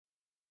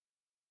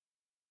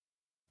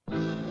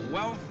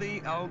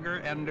Wealthy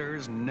Elgar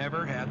Enders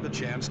never had the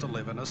chance to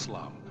live in a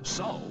slum,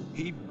 so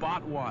he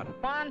bought one.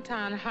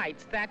 Bonton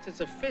Heights, that's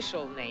its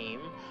official name,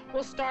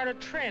 will start a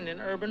trend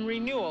in urban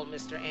renewal,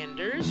 Mr.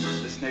 Enders.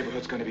 This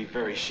neighborhood's going to be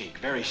very chic,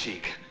 very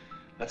chic.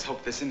 Let's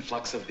hope this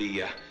influx of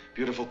the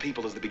beautiful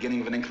people is the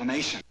beginning of an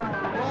inclination.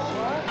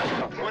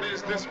 What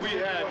is this we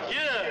have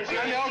here?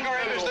 I'm Elgar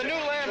Enders, the new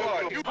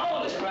landlord.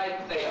 Hold it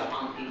right there,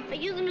 monkey. Are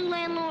you the new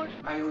landlord?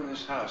 I own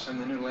this house. I'm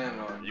the new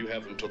landlord. You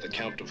have until the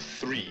count of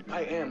 3.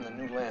 I am the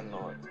new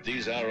landlord.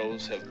 These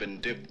arrows have been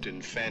dipped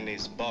in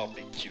Fanny's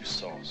barbecue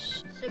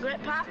sauce.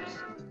 Cigarette pops?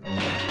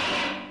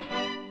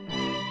 I'd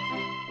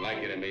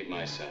like you to meet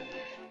my son.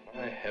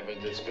 My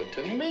heavens, it's good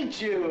to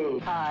meet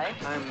you. Hi.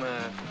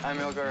 I'm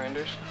Elgar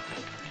Enders.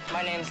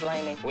 My name's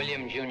Laney.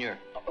 William Jr.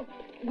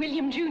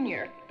 William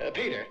Jr.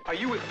 Peter. Are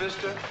you with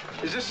Vista?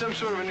 Is this some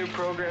sort of a new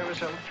program or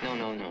something?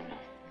 No.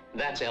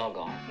 That's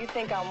Elgar. You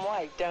think I'm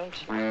white, don't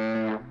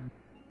you?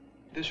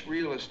 This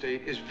real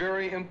estate is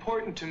very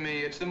important to me.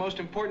 It's the most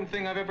important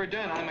thing I've ever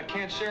done. I'm a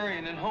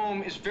Cancerian, and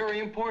home is very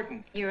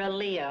important. You're a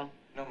Leo.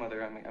 No,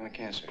 Mother, I'm a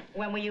Cancer.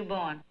 When were you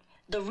born?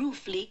 The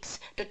roof leaks.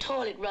 The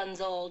toilet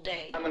runs all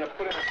day. I'm gonna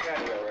put in a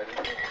patio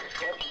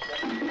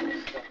already.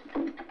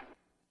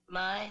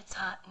 My, it's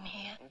hot in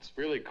here. It's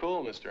really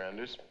cool, Mr.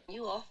 Enders.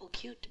 You awful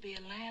cute to be a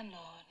landlord.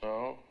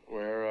 Oh,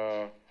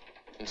 we're,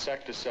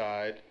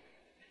 insecticide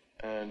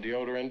and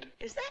deodorant.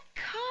 Is that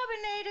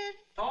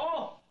carbonated?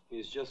 Oh!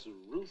 He's just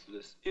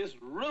ruthless. It's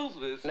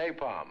ruthless.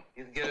 Napalm.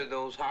 You can get at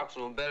those hawks a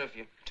little better if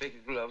you take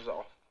your gloves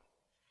off.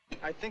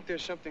 I think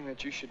there's something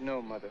that you should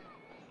know, Mother.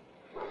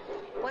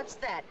 What's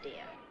that,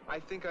 dear? I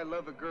think I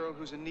love a girl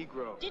who's a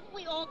Negro. Didn't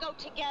we all go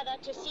together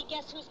to see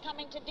Guess Who's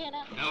Coming to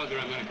Dinner? Elgar,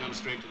 I'm gonna come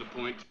straight to the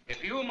point.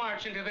 If you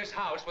march into this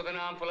house with an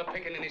armful of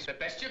pickaninnies, the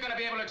best you're gonna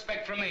be able to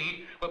expect from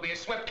me will be a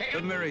swift kick.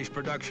 The Mirish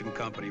Production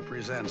Company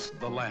presents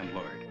The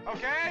Landlord.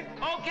 Okay?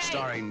 Okay!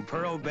 Starring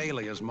Pearl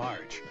Bailey as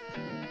Marge,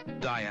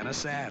 Diana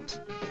Sands,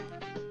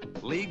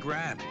 Lee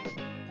Grant,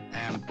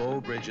 and Beau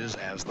Bridges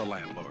as the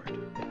landlord.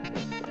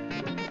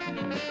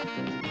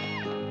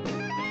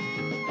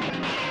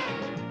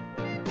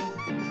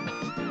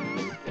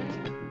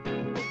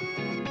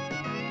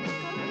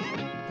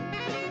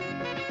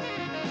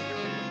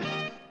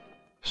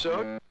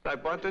 So, I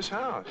bought this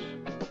house.